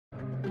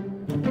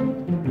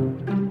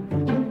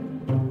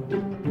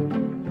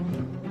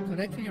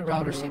Connect to your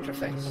router's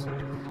interface.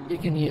 You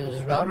can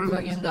use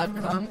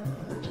routerlogin.com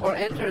or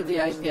enter the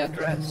IP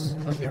address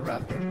of your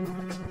router.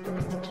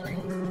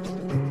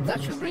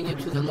 That should bring you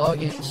to the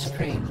login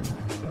screen.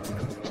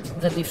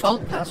 The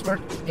default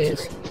password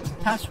is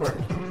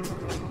password.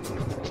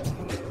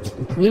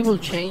 We will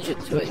change it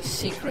to a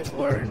secret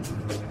word.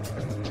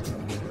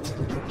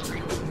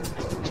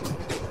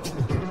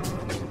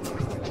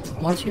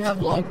 Once you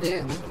have logged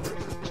in,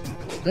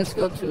 let's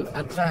go to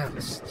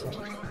Advanced,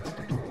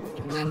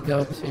 and then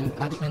go to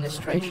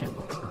Administration,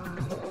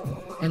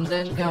 and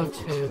then go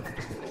to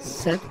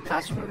Set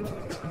Password.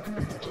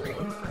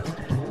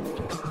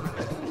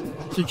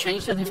 To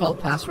change the default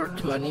password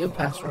to a new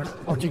password,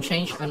 or to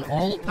change an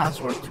old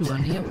password to a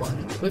new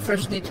one, we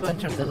first need to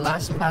enter the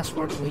last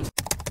password we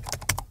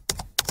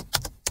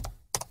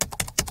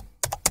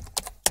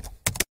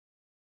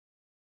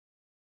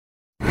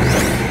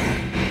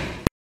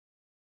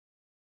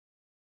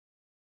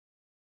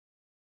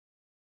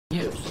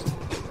used.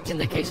 In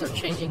the case of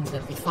changing the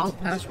default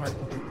password,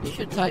 you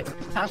should type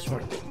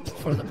password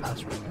for the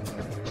password.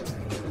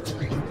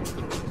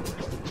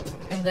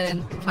 And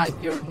then type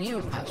your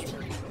new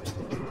password.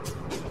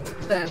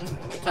 Then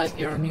type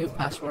your new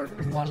password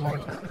one more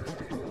time.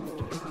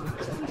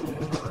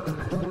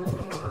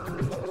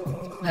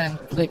 Then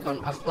click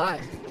on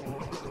Apply.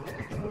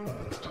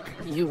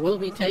 You will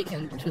be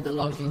taken to the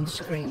login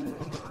screen.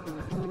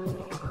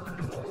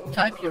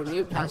 Type your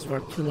new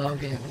password to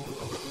log in.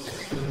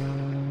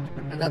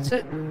 And that's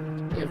it.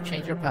 You've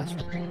changed your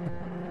password.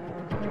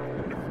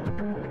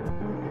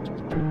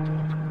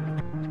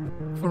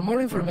 For more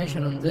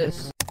information on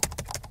this,